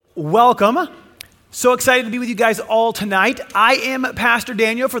Welcome. So excited to be with you guys all tonight. I am Pastor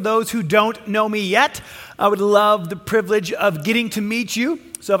Daniel. For those who don't know me yet, I would love the privilege of getting to meet you.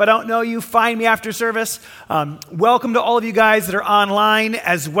 So if I don't know you, find me after service. Welcome to all of you guys that are online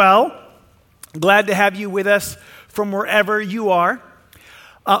as well. Glad to have you with us from wherever you are.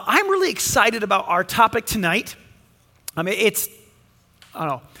 I'm really excited about our topic tonight. It's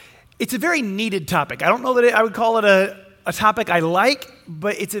a very needed topic. I don't know that I would call it a topic I like,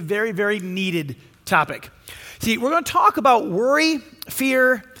 but it's a very, very needed topic. See, we're going to talk about worry,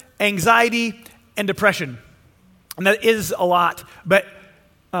 fear, anxiety, and depression. And that is a lot, but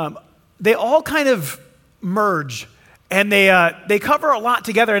they all kind of merge, and they cover a lot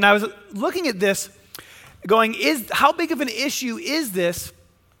together. And I was looking at this, going, how big of an issue is this?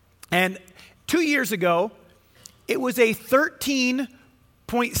 And 2 years ago, it was a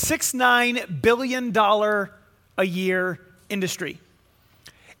 $13.69 billion a year industry.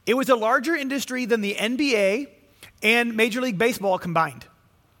 It was a larger industry than the NBA and Major League Baseball combined.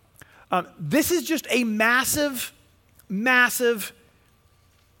 This is just a massive, massive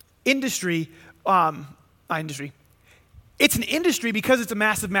industry. It's an industry because it's a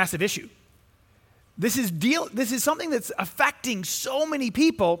massive, massive issue. This is something that's affecting so many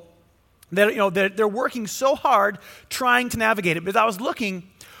people that they're working so hard trying to navigate it. But as I was looking,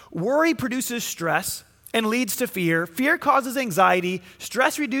 worry produces stress and leads to fear. Fear causes anxiety.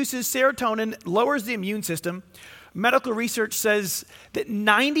 Stress reduces serotonin, lowers the immune system. Medical research says that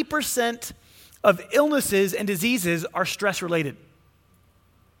 90% of illnesses and diseases are stress-related.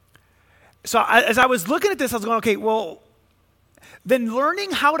 So as I was looking at this, I was going, okay, well, then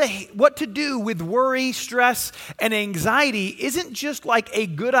learning what to do with worry, stress, and anxiety isn't just like a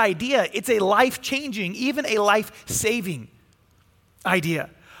good idea. It's a life-changing, even a life-saving idea.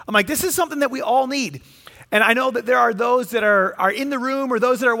 I'm like, this is something that we all need. And I know that there are those that are in the room or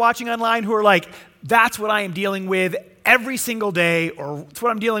those that are watching online who are like, that's what I am dealing with every single day, or it's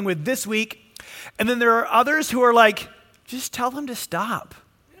what I'm dealing with this week. And then there are others who are like, just tell them to stop.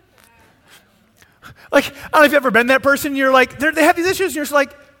 Like, I don't know if you've ever been that person. You're like, they have these issues, and you're just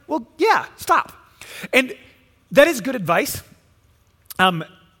like, well, yeah, stop. And that is good advice.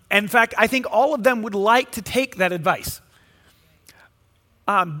 In fact, I think all of them would like to take that advice.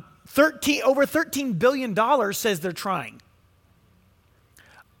 Over $13 billion says they're trying.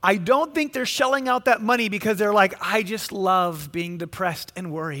 I don't think they're shelling out that money because they're like, I just love being depressed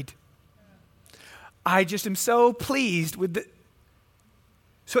and worried. I just am so pleased with the...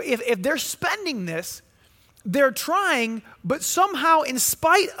 So if they're spending this, they're trying, but somehow in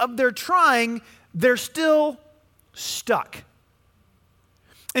spite of their trying, they're still stuck.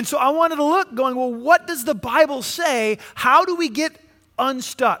 And so I wanted to look going, well, what does the Bible say? How do we get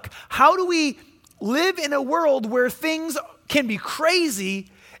unstuck? How do we live in a world where things can be crazy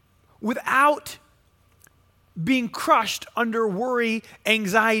without being crushed under worry,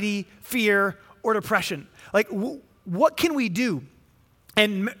 anxiety, fear, or depression? Like, what can we do?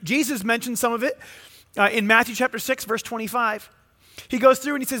 And Jesus mentioned some of it in Matthew chapter 6, verse 25. He goes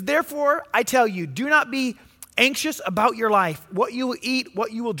through and he says, therefore, I tell you, do not be anxious about your life, what you will eat,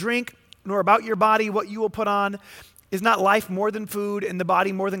 what you will drink, nor about your body, what you will put on. Is not life more than food and the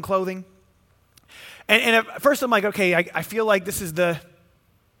body more than clothing? And at first I'm like, okay, I feel like this is the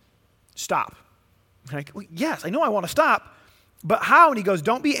stop. I'm like, well, yes, I know I want to stop, but how? And he goes,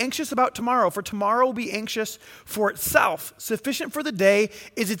 don't be anxious about tomorrow, for tomorrow will be anxious for itself. Sufficient for the day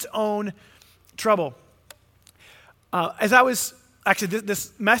is its own trouble.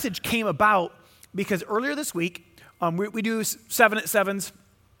 This message came about because earlier this week, we do 7 at 7s.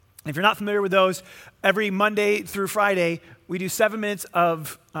 If you're not familiar with those, every Monday through Friday, we do 7 minutes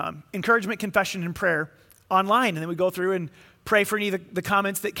of encouragement, confession, and prayer online. And then we go through and pray for any of the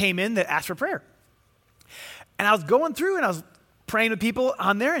comments that came in that asked for prayer. And I was going through and I was praying with people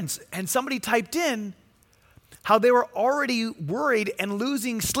on there, and somebody typed in how they were already worried and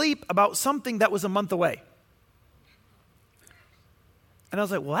losing sleep about something that was a month away. And I was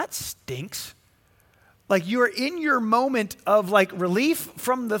like, well, that stinks. Like, you're in your moment of like relief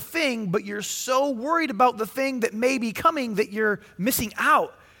from the thing, but you're so worried about the thing that may be coming that you're missing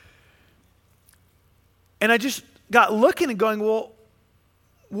out. And I just got looking and going, well,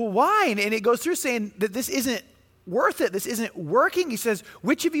 why? And it goes through saying that this isn't worth it. This isn't working. He says,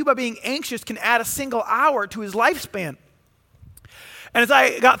 which of you by being anxious can add a single hour to his lifespan? And as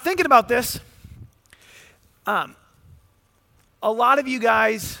I got thinking about this, a lot of you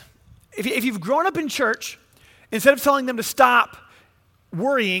guys, if you've grown up in church, instead of telling them to stop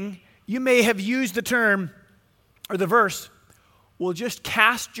worrying, you may have used the term or the verse, will just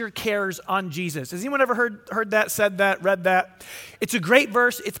cast your cares on Jesus. Has anyone ever heard that, said that, read that? It's a great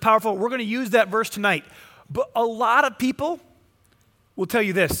verse. It's powerful. We're going to use that verse tonight. But a lot of people will tell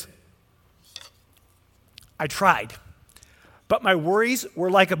you this. I tried, but my worries were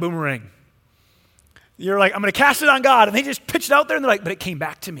like a boomerang. You're like, I'm going to cast it on God. And they just pitched it out there and they're like, but it came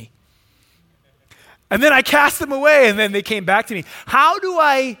back to me. And then I cast them away and then they came back to me. How do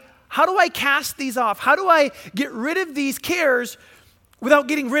I cast these off? How do I get rid of these cares without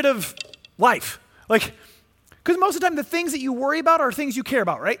getting rid of life? Like, because most of the time the things that you worry about are things you care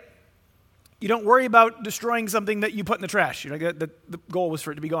about, right? You don't worry about destroying something that you put in the trash. The goal was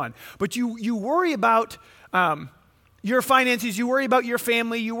for it to be gone. But you worry about your finances, you worry about your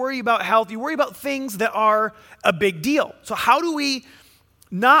family, you worry about health, you worry about things that are a big deal. So how do we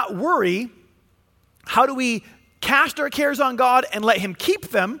not worry? How do we cast our cares on God and let him keep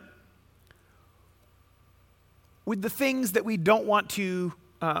them with the things that we don't want to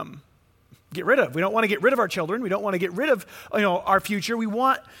get rid of? We don't want to get rid of our children. We don't want to get rid of our future. We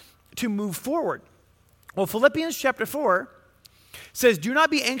want to move forward. Well, Philippians chapter 4 says, do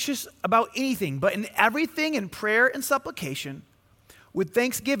not be anxious about anything, but in everything in prayer and supplication, with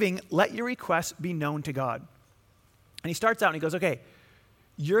thanksgiving, let your requests be known to God. And he starts out and he goes, okay,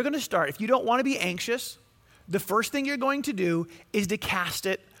 you're going to start. If you don't want to be anxious, the first thing you're going to do is to cast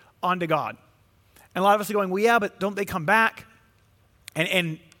it onto God. And a lot of us are going, well, yeah, but don't they come back?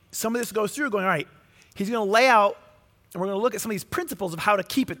 And some of this goes through going, all right, he's going to lay out, and we're going to look at some of these principles of how to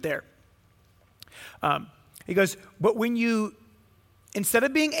keep it there. He goes, but when you, instead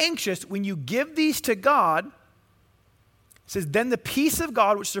of being anxious, when you give these to God, it says, then the peace of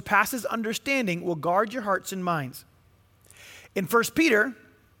God, which surpasses understanding, will guard your hearts and minds. In 1 Peter,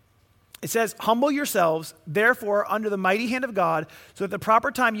 it says, humble yourselves, therefore, under the mighty hand of God, so that at the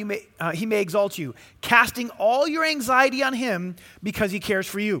proper time he may exalt you, casting all your anxiety on him because he cares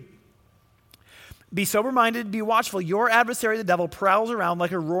for you. Be sober-minded, be watchful. Your adversary, the devil, prowls around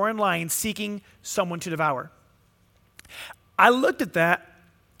like a roaring lion seeking someone to devour. I looked at that,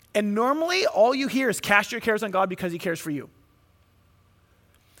 and normally all you hear is cast your cares on God because he cares for you.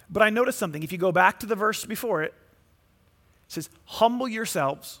 But I noticed something. If you go back to the verse before it, it says, humble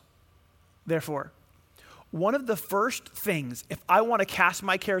yourselves, therefore. One of the first things, if I want to cast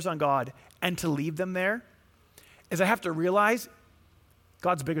my cares on God and to leave them there, is I have to realize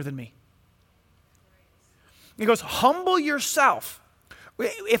God's bigger than me. He goes, humble yourself.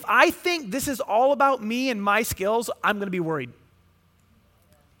 If I think this is all about me and my skills, I'm going to be worried.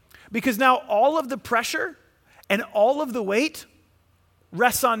 Because now all of the pressure and all of the weight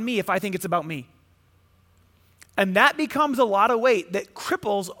rests on me if I think it's about me. And that becomes a lot of weight that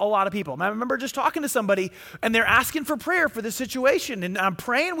cripples a lot of people. And I remember just talking to somebody, and they're asking for prayer for this situation, and I'm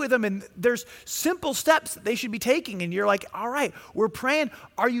praying with them, and there's simple steps that they should be taking, and you're like, all right, we're praying.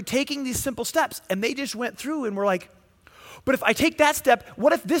 Are you taking these simple steps? And they just went through, and we're like, but if I take that step,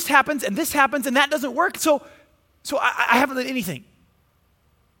 what if this happens, and that doesn't work? So I haven't done anything.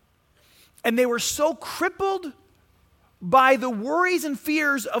 And they were so crippled by the worries and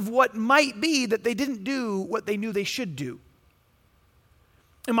fears of what might be that they didn't do what they knew they should do.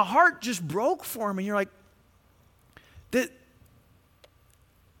 And my heart just broke for them. And you're like,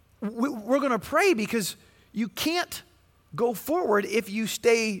 we're going to pray because you can't go forward if you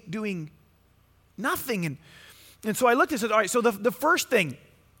stay doing nothing. And so I looked and said, all right, so the first thing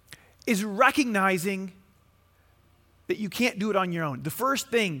is recognizing that you can't do it on your own. The first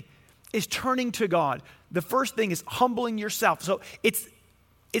thing is turning to God. The first thing is humbling yourself. So it's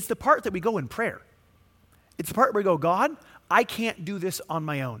the part that we go in prayer. It's the part where we go, God, I can't do this on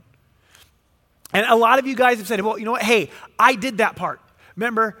my own. And a lot of you guys have said, well, you know what? Hey, I did that part.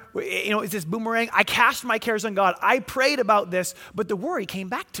 Remember, it's this boomerang. I cast my cares on God. I prayed about this, but the worry came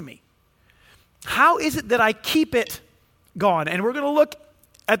back to me. How is it that I keep it gone? And we're going to look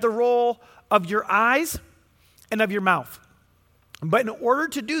at the role of your eyes and of your mouth. But in order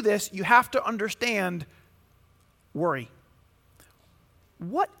to do this, you have to understand worry.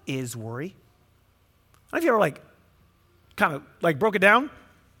 What is worry? I don't know if you ever broke it down,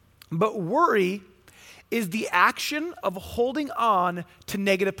 but worry is the action of holding on to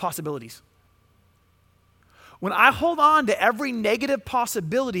negative possibilities. When I hold on to every negative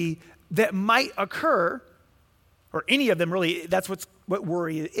possibility that might occur, or any of them really, that's what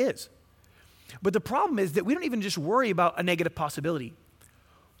worry is. But the problem is that we don't even just worry about a negative possibility.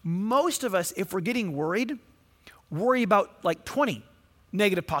 Most of us, if we're getting worried, worry about 20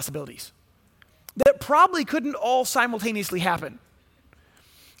 negative possibilities that probably couldn't all simultaneously happen.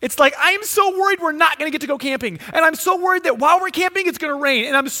 It's like, I'm so worried we're not going to get to go camping. And I'm so worried that while we're camping, it's going to rain.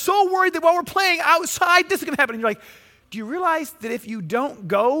 And I'm so worried that while we're playing outside, this is going to happen. And you're like, do you realize that if you don't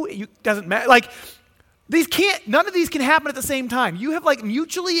go, it doesn't matter? None of these can happen at the same time. You have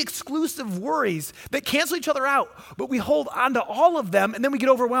mutually exclusive worries that cancel each other out, but we hold on to all of them and then we get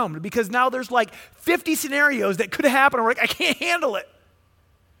overwhelmed because now there's 50 scenarios that could happen and we're I can't handle it.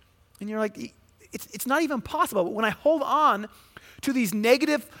 And you're like, it's not even possible. But when I hold on to these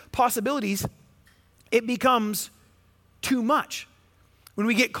negative possibilities, it becomes too much. When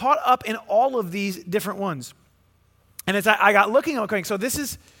we get caught up in all of these different ones. And as I got looking, I'm going, so this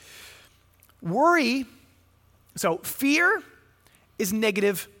is worry. So fear is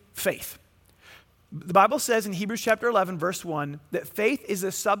negative faith. The Bible says in Hebrews chapter 11, verse 1, that faith is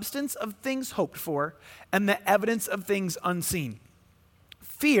the substance of things hoped for and the evidence of things unseen.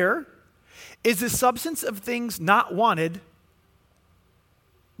 Fear is the substance of things not wanted,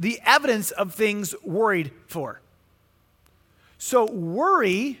 the evidence of things worried for. So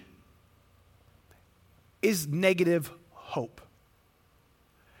worry is negative hope.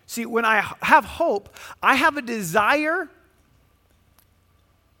 See, when I have hope, I have a desire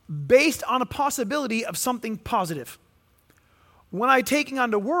based on a possibility of something positive. When I'm taking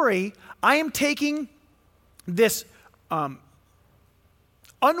on to worry, I am taking this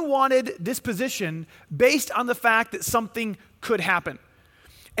unwanted disposition based on the fact that something could happen.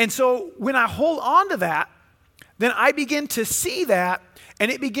 And so when I hold on to that, then I begin to see that, and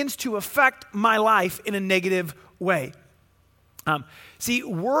it begins to affect my life in a negative way. See,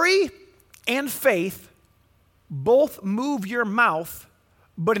 worry and faith both move your mouth,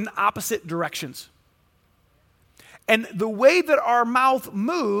 but in opposite directions. And the way that our mouth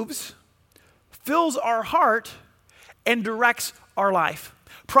moves fills our heart and directs our life.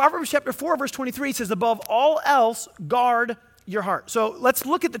 Proverbs chapter 4, verse 23 says, above all else, guard your heart. So let's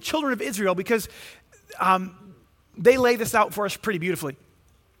look at the children of Israel because they lay this out for us pretty beautifully.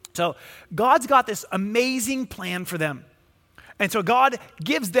 So God's got this amazing plan for them. And so God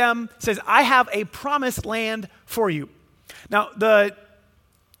gives them, says, I have a promised land for you. Now, the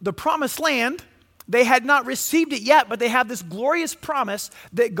promised land, they had not received it yet, but they have this glorious promise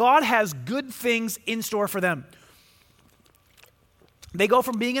that God has good things in store for them. They go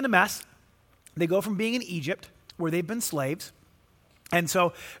from being in a mess. They go from being in Egypt, where they've been slaves. And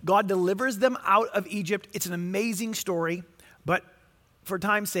so God delivers them out of Egypt. It's an amazing story, but for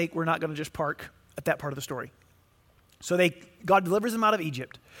time's sake, we're not going to just park at that part of the story. So God delivers them out of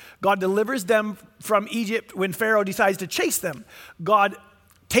Egypt. God delivers them from Egypt when Pharaoh decides to chase them. God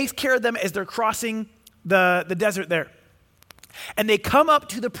takes care of them as they're crossing the desert there. And they come up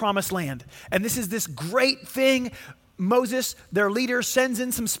to the promised land. And this is this great thing. Moses, their leader, sends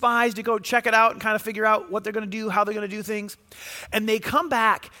in some spies to go check it out and kind of figure out what they're going to do, how they're going to do things. And they come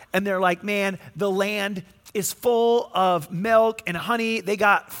back and they're like, man, the land is full of milk and honey. They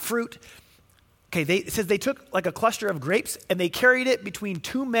got fruit. Okay, it says they took a cluster of grapes and they carried it between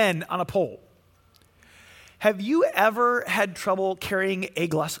two men on a pole. Have you ever had trouble carrying a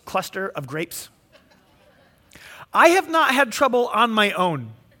cluster of grapes? I have not had trouble on my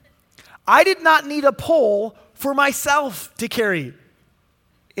own. I did not need a pole for myself to carry.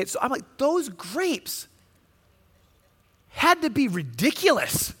 I'm like, those grapes had to be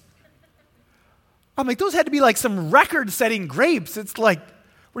ridiculous. I'm like, those had to be some record-setting grapes. It's like,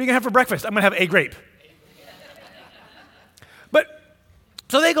 what are you going to have for breakfast? I'm going to have a grape. But,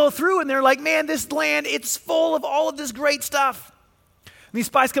 so they go through and they're like, man, this land, it's full of all of this great stuff. And these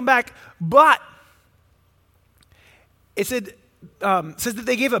spies come back, but it says that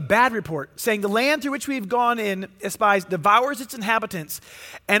they gave a bad report, saying the land through which we've gone in as spies devours its inhabitants,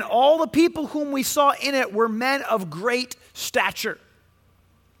 and all the people whom we saw in it were men of great stature.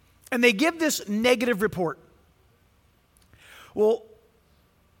 And they give this negative report. Well,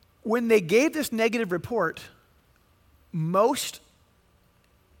 when they gave this negative report, an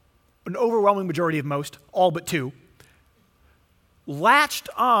overwhelming majority of most, all but two, latched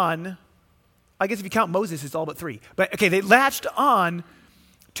on. I guess if you count Moses, it's all but three. But okay, they latched on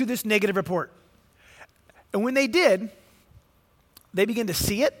to this negative report. And when they did, they began to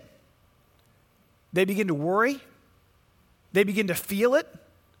see it. They began to worry. They began to feel it.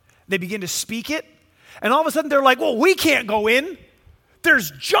 They began to speak it. And all of a sudden they're like, well, we can't go in.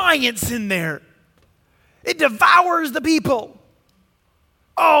 There's giants in there. It devours the people.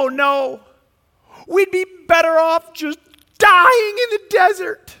 Oh no. We'd be better off just dying in the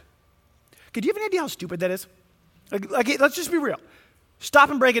desert. Okay, do you have any idea how stupid that is? Let's just be real. Stop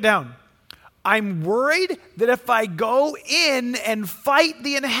and break it down. I'm worried that if I go in and fight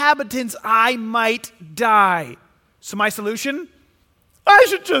the inhabitants, I might die. So my solution? I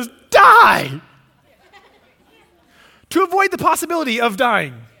should just die to avoid the possibility of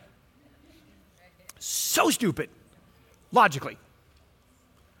dying. So stupid. logically.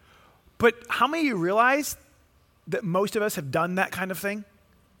 But how many of you realize that most of us have done that kind of thing?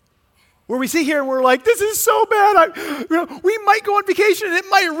 Where we sit here and we're like, this is so bad. We might go on vacation and it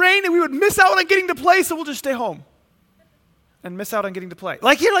might rain and we would miss out on getting to play, so we'll just stay home and miss out on getting to play.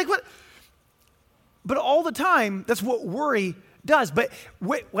 Like, you're like, what? But all the time, that's what worry does. But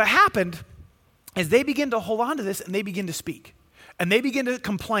what happened is they begin to hold on to this and they begin to speak. And they begin to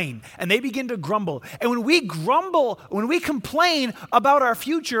complain, and they begin to grumble. And when we grumble, when we complain about our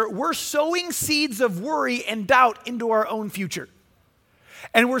future, we're sowing seeds of worry and doubt into our own future.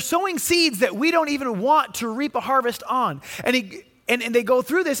 And we're sowing seeds that we don't even want to reap a harvest on. And they go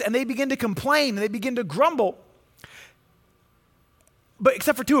through this, and they begin to complain, and they begin to grumble. But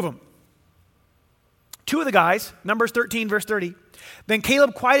except for two of them. Two of the guys, Numbers 13, verse 30. Then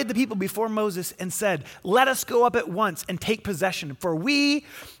Caleb quieted the people before Moses and said, let us go up at once and take possession, for we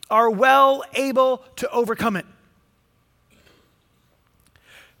are well able to overcome it.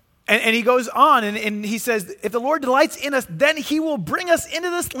 And he goes on and he says, if the Lord delights in us, then he will bring us into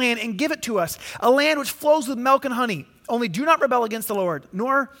this land and give it to us, a land which flows with milk and honey. Only do not rebel against the Lord,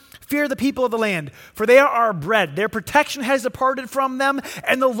 nor fear the people of the land, for they are our bread. Their protection has departed from them,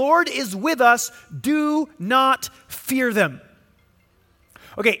 and the Lord is with us. Do not fear them.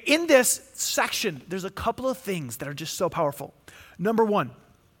 Okay, in this section, there's a couple of things that are just so powerful. Number one,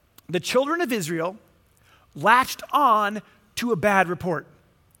 the children of Israel latched on to a bad report.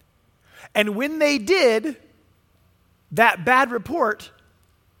 And when they did, that bad report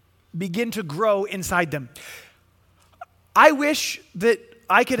began to grow inside them. I wish that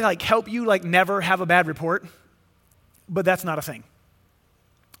I could help you never have a bad report, but that's not a thing.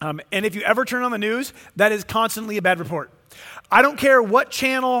 And if you ever turn on the news, that is constantly a bad report. I don't care what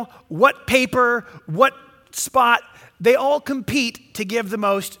channel, what paper, what spot, they all compete to give the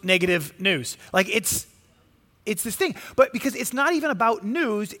most negative news. It's this thing. But because it's not even about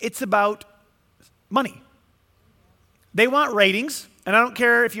news, it's about money. They want ratings, and I don't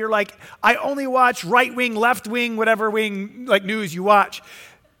care if you're I only watch right wing, left wing, whatever wing news you watch.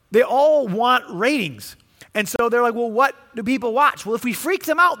 They all want ratings. And so they're like, well, what do people watch? Well, if we freak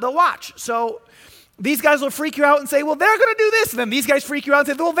them out, they'll watch. So these guys will freak you out and say, well, they're going to do this. And then these guys freak you out and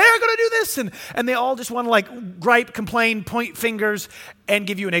say, well, they're going to do this. And they all just want to gripe, complain, point fingers, and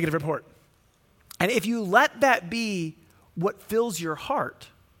give you a negative report. And if you let that be what fills your heart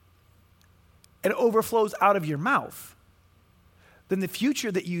and overflows out of your mouth, then the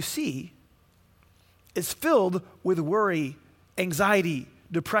future that you see is filled with worry, anxiety,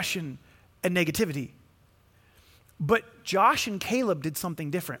 depression, and negativity. But Josh and Caleb did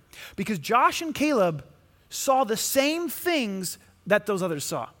something different, because Josh and Caleb saw the same things that those others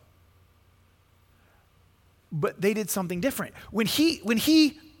saw. But they did something different. When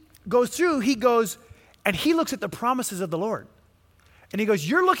he goes through, he goes and he looks at the promises of the Lord. And he goes,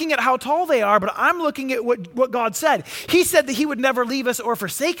 you're looking at how tall they are, but I'm looking at what God said. He said that he would never leave us or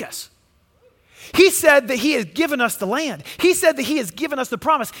forsake us. He said that he has given us the land. He said that he has given us the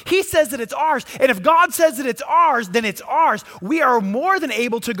promise. He says that it's ours. And if God says that it's ours, then it's ours. We are more than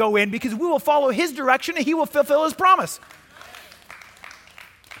able to go in because we will follow his direction and he will fulfill his promise.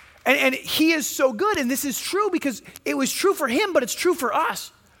 And he is so good. And this is true because it was true for him, but it's true for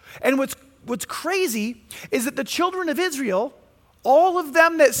us. And what's crazy is that the children of Israel, all of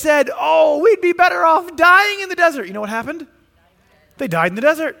them that said, oh, we'd be better off dying in the desert. You know what happened? They died in the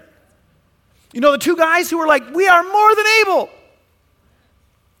desert. You know, the two guys who were like, we are more than able.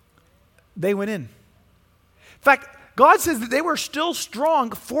 They went in. In fact, God says that they were still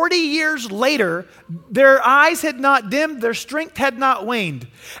strong 40 years later. Their eyes had not dimmed, their strength had not waned.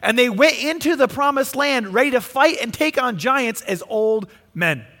 And they went into the promised land ready to fight and take on giants as old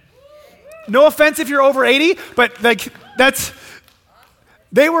men. No offense if you're over 80, but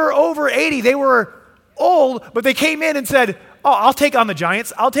they were over 80. They were old, but they came in and said, oh, I'll take on the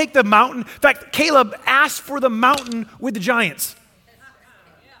giants. I'll take the mountain. In fact, Caleb asked for the mountain with the giants.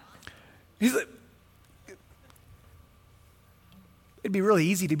 He's like, it'd be really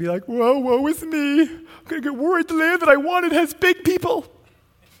easy to be like, whoa, woe is me. I'm going to get worried. The land that I wanted has big people.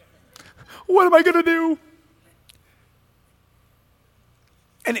 What am I going to do?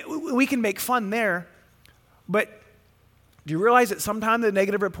 And we can make fun there, but do you realize that sometimes the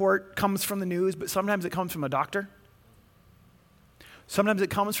negative report comes from the news, but sometimes it comes from a doctor? Sometimes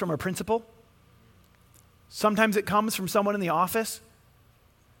it comes from a principal. Sometimes it comes from someone in the office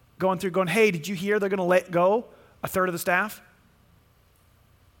going, hey, did you hear they're going to let go a third of the staff?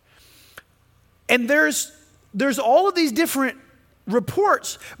 And there's all of these different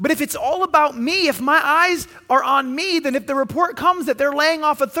reports. But if it's all about me, if my eyes are on me, then if the report comes that they're laying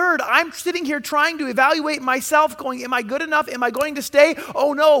off a third, I'm sitting here trying to evaluate myself, going, am I good enough? Am I going to stay?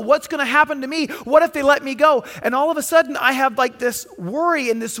 Oh no, what's going to happen to me? What if they let me go? And all of a sudden I have like this worry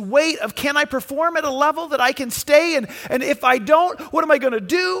and this weight of, can I perform at a level that I can stay? And if I don't, what am I going to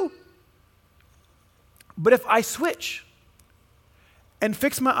do? But if I switch and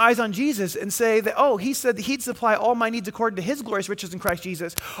fix my eyes on Jesus and say that, oh, he said that he'd supply all my needs according to his glorious riches in Christ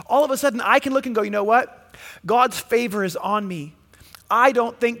Jesus, all of a sudden I can look and go, you know what? God's favor is on me. I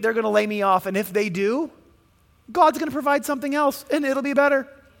don't think they're going to lay me off. And if they do, God's going to provide something else and it'll be better.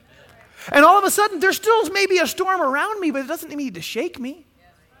 And all of a sudden there still may be a storm around me, but it doesn't need to shake me.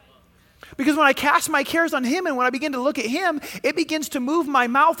 Because when I cast my cares on him and when I begin to look at him, it begins to move my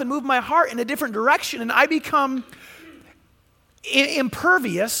mouth and move my heart in a different direction. And I become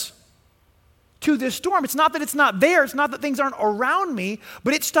impervious to this storm. It's not that it's not there. It's not that things aren't around me,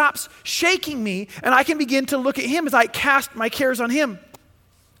 but it stops shaking me and I can begin to look at him as I cast my cares on him.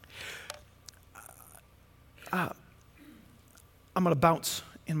 I'm going to bounce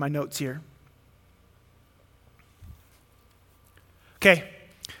in my notes here. Okay.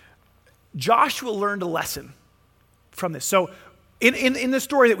 Joshua learned a lesson from this. So in the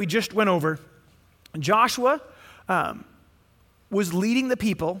story that we just went over, Joshua was leading the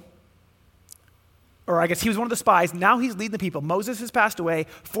people, or I guess he was one of the spies. Now he's leading the people. Moses has passed away.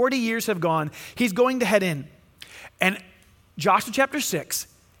 40 years have gone. He's going to head in. And Joshua chapter 6,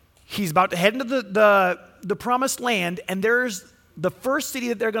 he's about to head into the promised land, and there's the first city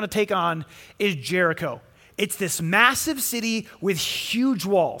that they're going to take on is Jericho. It's this massive city with huge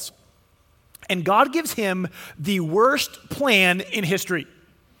walls. And God gives him the worst plan in history.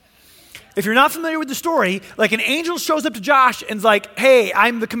 If you're not familiar with the story, like an angel shows up to Josh and is like, hey,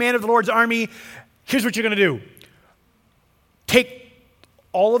 I'm the commander of the Lord's army. Here's what you're going to do. Take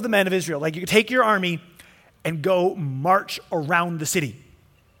all of the men of Israel. Like you take your army and go march around the city.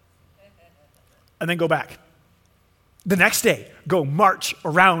 And then go back. The next day, go march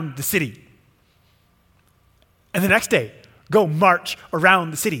around the city. And the next day, go march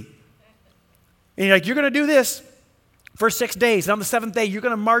around the city. And you're like, you're going to do this for 6 days. And on the seventh day, you're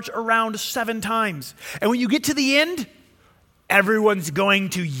going to march around 7 times. And when you get to the end, everyone's going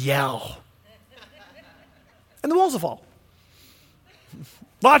to yell. And the walls will fall.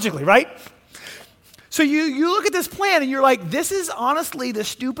 Logically, right? So you look at this plan and you're like, this is honestly the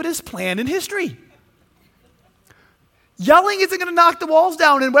stupidest plan in history. Yelling isn't going to knock the walls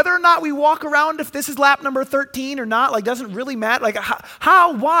down. And whether or not we walk around, if this is lap number 13 or not, like doesn't really matter. Like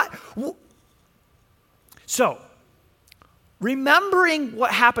how, what? So, remembering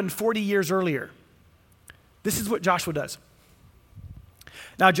what happened 40 years earlier, this is what Joshua does.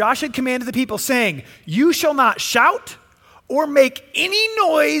 Now, Joshua had commanded the people saying, you shall not shout or make any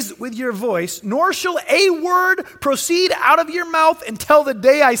noise with your voice, nor shall a word proceed out of your mouth until the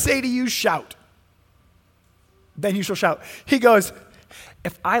day I say to you, shout. Then you shall shout. He goes,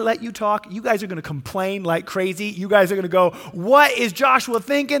 if I let you talk, you guys are going to complain like crazy. You guys are going to go, what is Joshua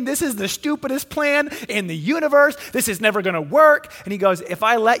thinking? This is the stupidest plan in the universe. This is never going to work. And he goes, if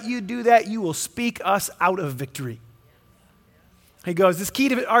I let you do that, you will speak us out of victory. He goes, this key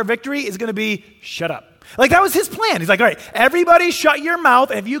to our victory is going to be shut up. Like that was his plan. He's like, all right, everybody shut your mouth.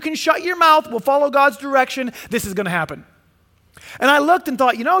 And if you can shut your mouth, we'll follow God's direction. This is going to happen. And I looked and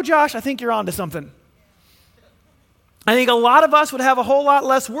thought, you know, Josh, I think you're onto something. I think a lot of us would have a whole lot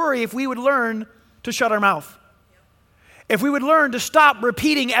less worry if we would learn to shut our mouth. If we would learn to stop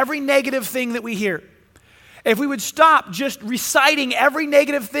repeating every negative thing that we hear. If we would stop just reciting every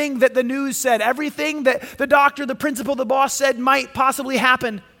negative thing that the news said, everything that the doctor, the principal, the boss said might possibly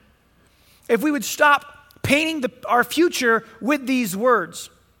happen. If we would stop painting our future with these words.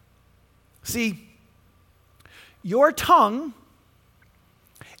 See, your tongue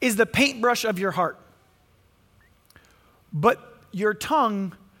is the paintbrush of your heart. But your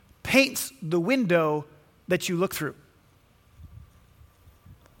tongue paints the window that you look through.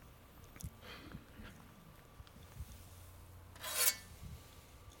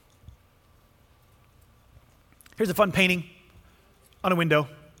 Here's a fun painting on a window.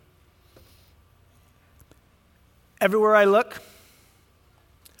 Everywhere I look,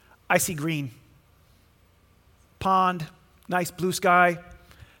 I see green. Pond, nice blue sky.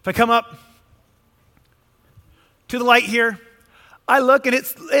 If I come up to the light here, I look and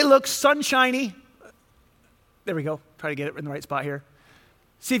it looks sunshiny. There we go. Try to get it in the right spot here.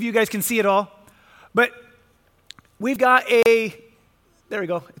 See if you guys can see it all. But we've got there we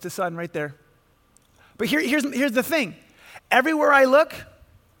go. It's the sun right there. But here's the thing. Everywhere I look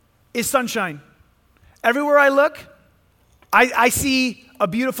is sunshine. Everywhere I look I see a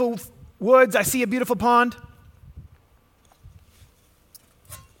beautiful woods. I see a beautiful pond.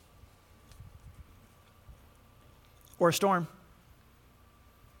 Or a storm.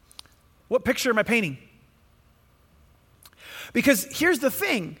 What picture am I painting? Because here's the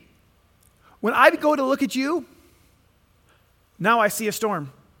thing. When I go to look at you, now I see a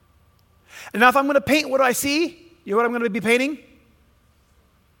storm. And now if I'm going to paint, what do I see? You know what I'm going to be painting?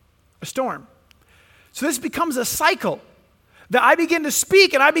 A storm. So this becomes a cycle that I begin to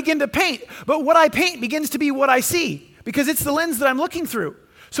speak and I begin to paint. But what I paint begins to be what I see because it's the lens that I'm looking through.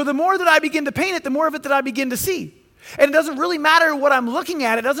 So the more that I begin to paint it, the more of it that I begin to see. And it doesn't really matter what I'm looking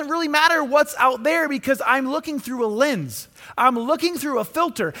at. It doesn't really matter what's out there because I'm looking through a lens. I'm looking through a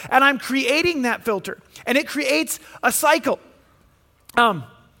filter and I'm creating that filter. And it creates a cycle. It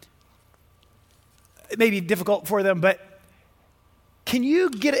may be difficult for them, but can you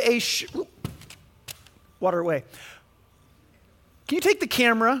get water away. Can you take the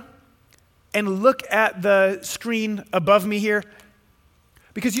camera and look at the screen above me here?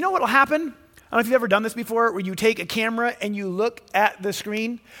 Because you know what will happen? I don't know if you've ever done this before, where you take a camera and you look at the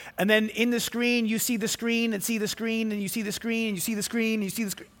screen, and then in the screen, you see the screen and see the screen, and you see the screen, and you see the screen, and you see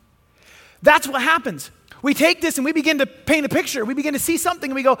the screen. That's what happens. We take this and we begin to paint a picture. We begin to see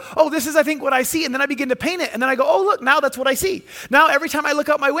something and we go, oh, this is, I think, what I see. And then I begin to paint it. And then I go, oh, look, now that's what I see. Now every time I look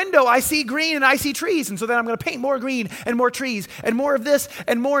out my window, I see green and I see trees. And so then I'm going to paint more green and more trees and more of this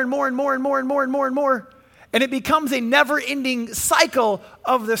and more and more and more and more and more and more and more. And it becomes a never-ending cycle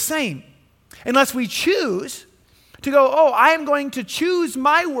of the same. Unless we choose to go, oh, I am going to choose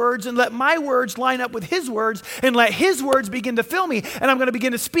my words and let my words line up with his words and let his words begin to fill me. And I'm going to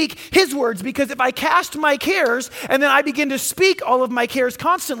begin to speak his words because if I cast my cares and then I begin to speak all of my cares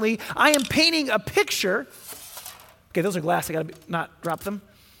constantly, I am painting a picture. Okay, those are glass. I got to not drop them.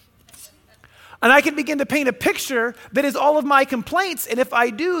 And I can begin to paint a picture that is all of my complaints. And if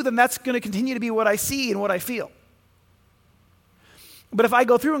I do, then that's going to continue to be what I see and what I feel. But if I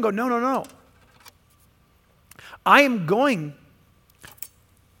go through and go, no. I am going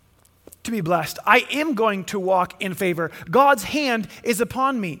to be blessed. I am going to walk in favor. God's hand is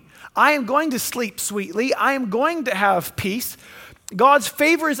upon me. I am going to sleep sweetly. I am going to have peace. God's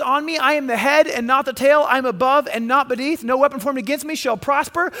favor is on me. I am the head and not the tail. I am above and not beneath. No weapon formed against me shall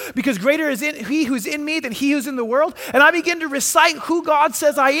prosper because greater is he who's in me than he who's in the world. And I begin to recite who God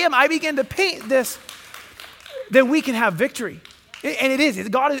says I am. I begin to paint this, then we can have victory. And it is.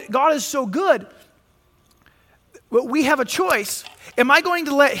 God is so good. But we have a choice. Am I going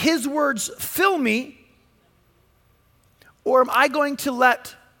to let his words fill me, or am I going to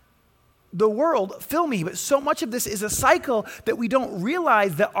let the world fill me? But so much of this is a cycle that we don't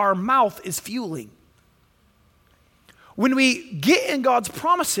realize that our mouth is fueling. When we get in God's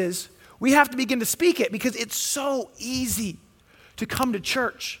promises, we have to begin to speak it because it's so easy to come to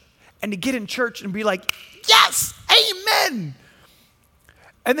church and to get in church and be like, yes, amen.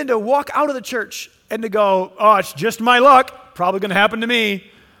 And then to walk out of the church and to go, oh, it's just my luck. Probably going to happen to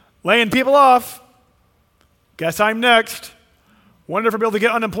me. Laying people off. Guess I'm next. Wonder if I'll be able to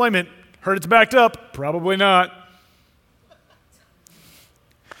get unemployment. Heard it's backed up. Probably not.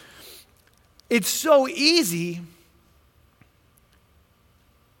 It's so easy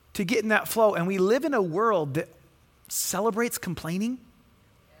to get in that flow. And we live in a world that celebrates complaining.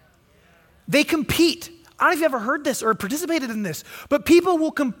 They compete. I don't know if you've ever heard this or participated in this, but people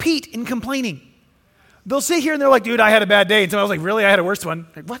will compete in complaining. They'll sit here and they're like, dude, I had a bad day. And someone was like, really? I had a worse one.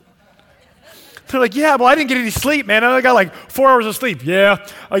 Like, what? They're like, yeah, well, I didn't get any sleep, man. I only got like 4 hours of sleep. Yeah,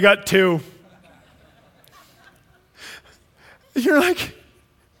 I got 2. You're like,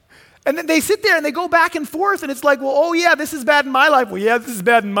 and then they sit there and they go back and forth and it's like, well, oh yeah, this is bad in my life. Well, yeah, this is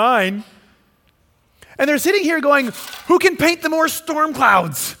bad in mine. And they're sitting here going, who can paint the more storm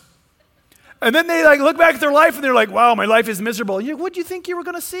clouds? And then they like look back at their life and they're like, wow, my life is miserable. And you're like, what do you think you were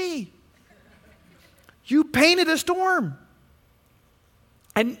going to see? You painted a storm.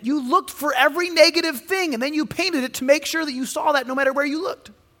 And you looked for every negative thing, and then you painted it to make sure that you saw that no matter where you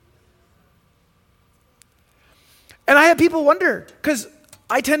looked. And I have people wonder, because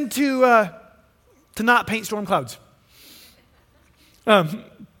I tend to not paint storm clouds. And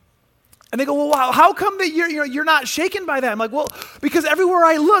they go, well, wow, how come that you're not shaken by that? I'm like, well, because everywhere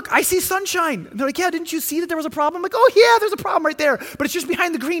I look, I see sunshine. And they're like, yeah, didn't you see that there was a problem? I'm like, oh yeah, there's a problem right there, but it's just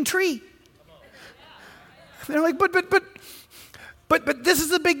behind the green tree. And they're like, but this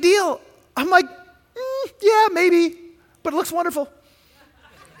is a big deal. I'm like, yeah, maybe, but it looks wonderful.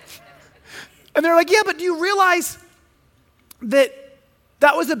 And they're like, yeah, but do you realize that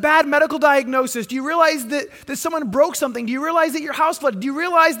was a bad medical diagnosis? Do you realize that someone broke something? Do you realize that your house flooded? Do you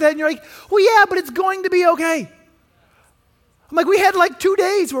realize that? And you're like, well, yeah, but it's going to be okay. I'm like, we had like 2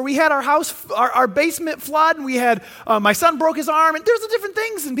 days where we had our house, our basement flood, and we had, my son broke his arm, and there's the different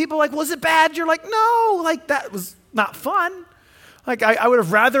things, and people are like, well, is it bad? You're like, no, like that was not fun. Like I would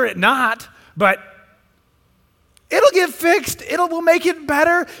have rather it not, but it'll get fixed. We'll make it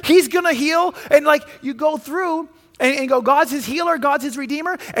better. He's going to heal. And like you go through and go, God's his healer, God's his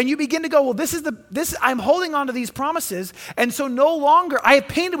redeemer. And you begin to go, well, I'm holding on to these promises. And so no longer, I have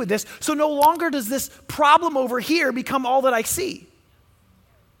painted with this. So no longer does this problem over here become all that I see.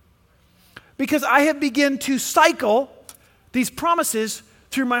 Because I have begun to cycle these promises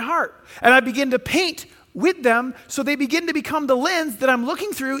through my heart. And I begin to paint with them so they begin to become the lens that I'm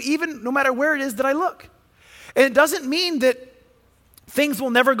looking through, even no matter where it is that I look. And it doesn't mean that things will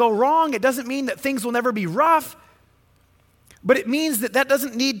never go wrong. It doesn't mean that things will never be rough. But it means that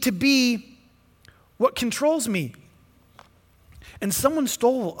doesn't need to be what controls me. And someone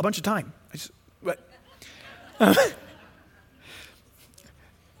stole a bunch of time. But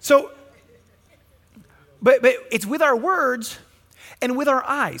it's with our words and with our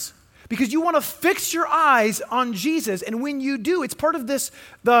eyes. Because you want to fix your eyes on Jesus. And when you do, it's part of this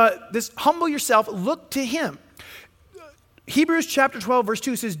humble yourself, look to him. Hebrews chapter 12, verse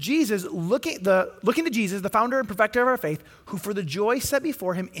 2 says, looking to Jesus, the founder and perfecter of our faith, who for the joy set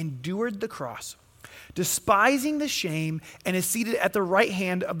before him endured the cross, despising the shame, and is seated at the right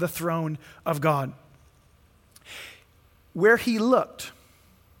hand of the throne of God. Where he looked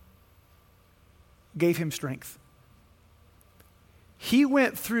gave him strength. He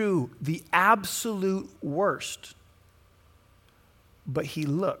went through the absolute worst, but he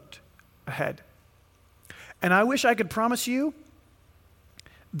looked ahead. And I wish I could promise you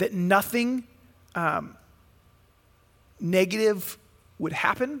that nothing negative would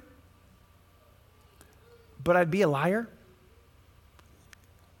happen, but I'd be a liar.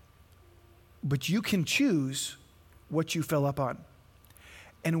 But you can choose what you fill up on.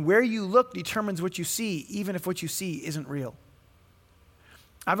 And where you look determines what you see, even if what you see isn't real.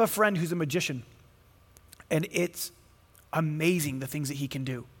 I have a friend who's a magician, and it's amazing the things that he can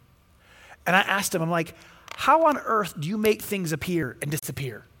do. And I asked him, I'm like, how on earth do you make things appear and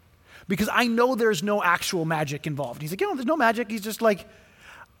disappear? Because I know there's no actual magic involved. He's like, there's no magic. He's just like,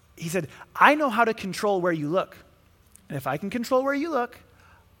 he said, I know how to control where you look. And if I can control where you look,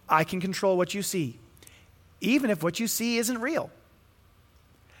 I can control what you see, even if what you see isn't real.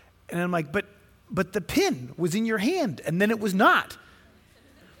 And I'm like, but the pin was in your hand, and then it was not.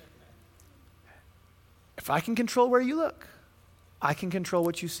 If I can control where you look, I can control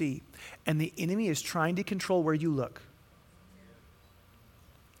what you see. And the enemy is trying to control where you look.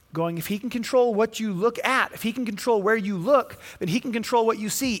 Going, if he can control what you look at, if he can control where you look, then he can control what you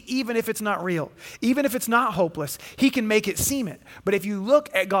see, even if it's not real, even if it's not hopeless. He can make it seem it. But if you look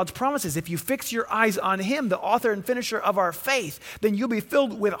at God's promises, if you fix your eyes on him, the author and finisher of our faith, then you'll be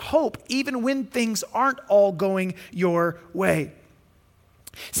filled with hope, even when things aren't all going your way.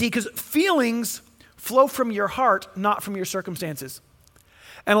 See, because feelings flow from your heart, not from your circumstances.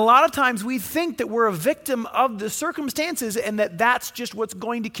 And a lot of times we think that we're a victim of the circumstances and that that's just what's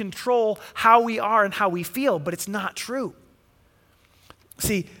going to control how we are and how we feel, but it's not true.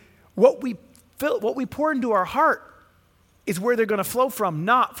 See, what we pour into our heart is where they're going to flow from,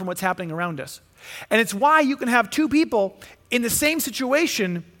 not from what's happening around us. And it's why you can have two people in the same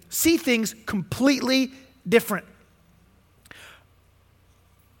situation see things completely different.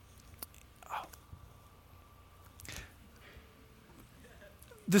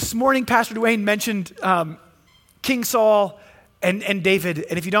 This morning, Pastor Dwayne mentioned King Saul and David.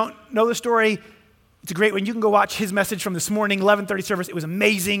 And if you don't know the story, it's a great one. You can go watch his message from this morning, 11:30 service. It was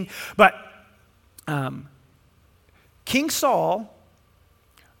amazing. But King Saul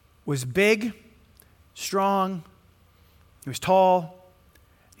was big, strong. He was tall.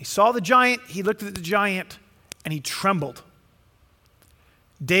 He saw the giant. He looked at the giant, and he trembled.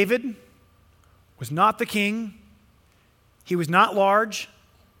 David was not the king. He was not large.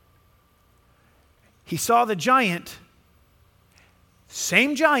 He saw the giant,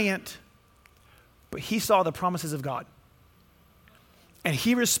 same giant, but he saw the promises of God. And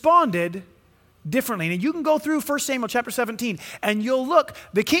he responded differently. And you can go through 1 Samuel chapter 17 and you'll look,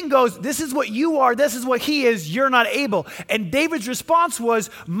 the king goes, this is what you are, this is what he is, you're not able. And David's response was,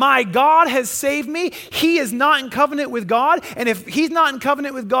 my God has saved me. He is not in covenant with God. And if he's not in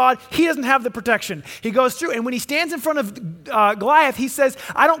covenant with God, he doesn't have the protection. He goes through, and when he stands in front of Goliath, he says,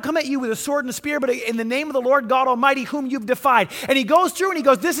 I don't come at you with a sword and a spear, but in the name of the Lord God Almighty, whom you've defied. And he goes through and he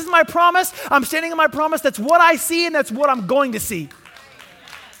goes, this is my promise. I'm standing on my promise. That's what I see, and that's what I'm going to see.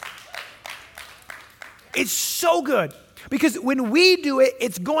 It's so good. Because when we do it,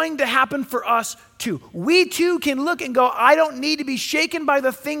 it's going to happen for us too. We too can look and go, I don't need to be shaken by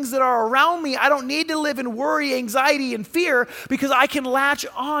the things that are around me. I don't need to live in worry, anxiety, and fear because I can latch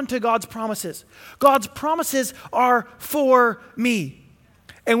on to God's promises. God's promises are for me.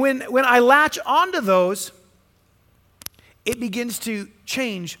 And when I latch onto those, it begins to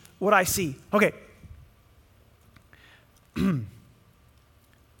change what I see. Okay. I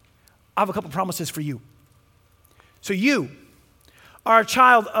have a couple promises for you. So you are a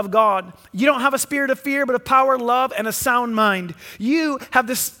child of God. You don't have a spirit of fear, but of power, love, and a sound mind. You have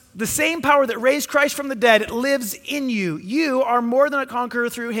the same power that raised Christ from the dead. It lives in you. You are more than a conqueror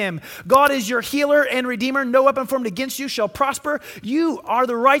through him. God is your healer and redeemer. No weapon formed against you shall prosper. You are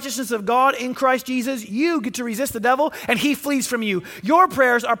the righteousness of God in Christ Jesus. You get to resist the devil, and he flees from you. Your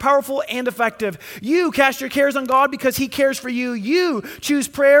prayers are powerful and effective. You cast your cares on God because he cares for you. You choose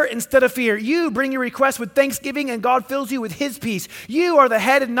prayer instead of fear. You bring your requests with thanksgiving, and God fills you with his peace. You are the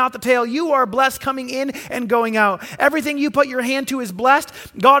head and not the tail. You are blessed coming in and going out. Everything you put your hand to is blessed.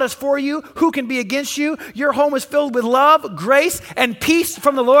 God is for you. Who can be against you? Your home is filled with love, grace, and peace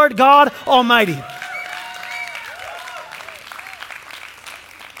from the Lord God Almighty.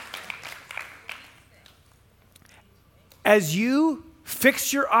 As you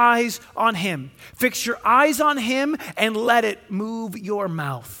fix your eyes on him and let it move your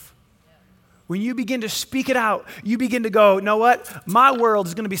mouth. When you begin to speak it out, you begin to go, you know what? My world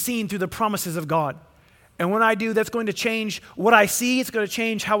is going to be seen through the promises of God. And when I do, that's going to change what I see. It's going to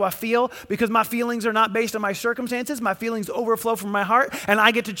change how I feel because my feelings are not based on my circumstances. My feelings overflow from my heart, and I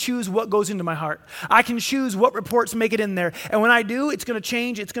get to choose what goes into my heart. I can choose what reports make it in there. And when I do, it's going to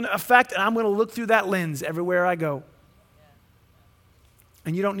change, it's going to affect, and I'm going to look through that lens everywhere I go.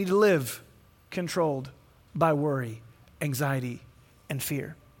 And you don't need to live controlled by worry, anxiety, and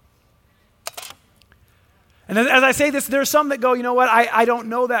fear. And as I say this, there are some that go, you know what, I don't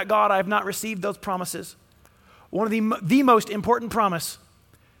know that God. I have not received those promises. One of the most important promise,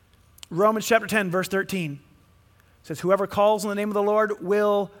 Romans chapter 10, verse 13, says, whoever calls on the name of the Lord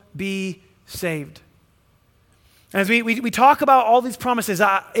will be saved. And as we talk about all these promises,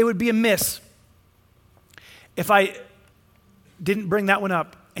 it would be amiss if I didn't bring that one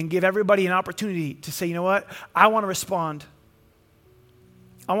up and give everybody an opportunity to say, you know what, I want to respond.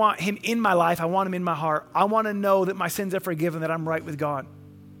 I want him in my life. I want him in my heart. I want to know that my sins are forgiven, that I'm right with God.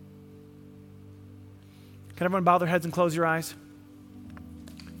 Can everyone bow their heads and close your eyes?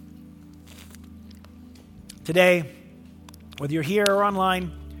 Today, whether you're here or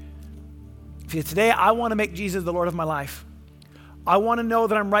online, today I want to make Jesus the Lord of my life. I want to know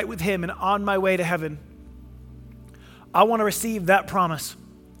that I'm right with him and on my way to heaven. I want to receive that promise.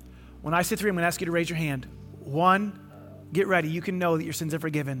 When I say three, I'm going to ask you to raise your hand. 1, get ready. You can know that your sins are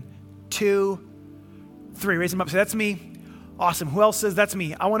forgiven. 2, 3, raise them up. Say, that's me. Awesome. Who else says that's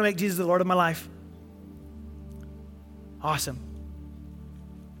me? I want to make Jesus the Lord of my life. Awesome.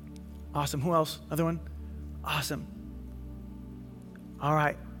 Awesome. Who else? Another one? Awesome. All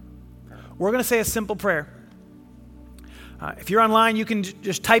right. We're going to say a simple prayer. If you're online, you can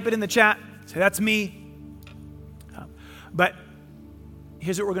just type it in the chat. Say, that's me. But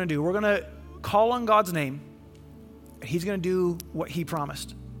here's what we're going to do. We're going to call on God's name. He's going to do what he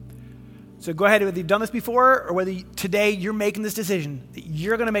promised. So go ahead, whether you've done this before or whether today you're making this decision that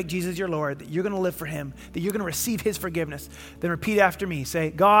you're going to make Jesus your Lord, that you're going to live for him, that you're going to receive his forgiveness, then repeat after me. Say,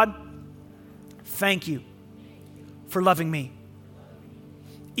 God, thank you for loving me.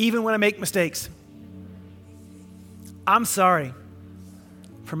 Even when I make mistakes, I'm sorry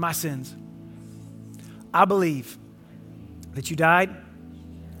for my sins. I believe that you died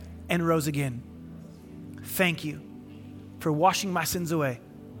and rose again. Thank you for washing my sins away.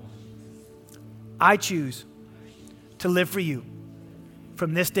 I choose to live for you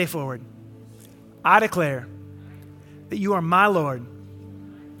from this day forward. I declare that you are my Lord.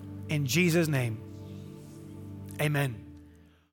 In Jesus' name, amen.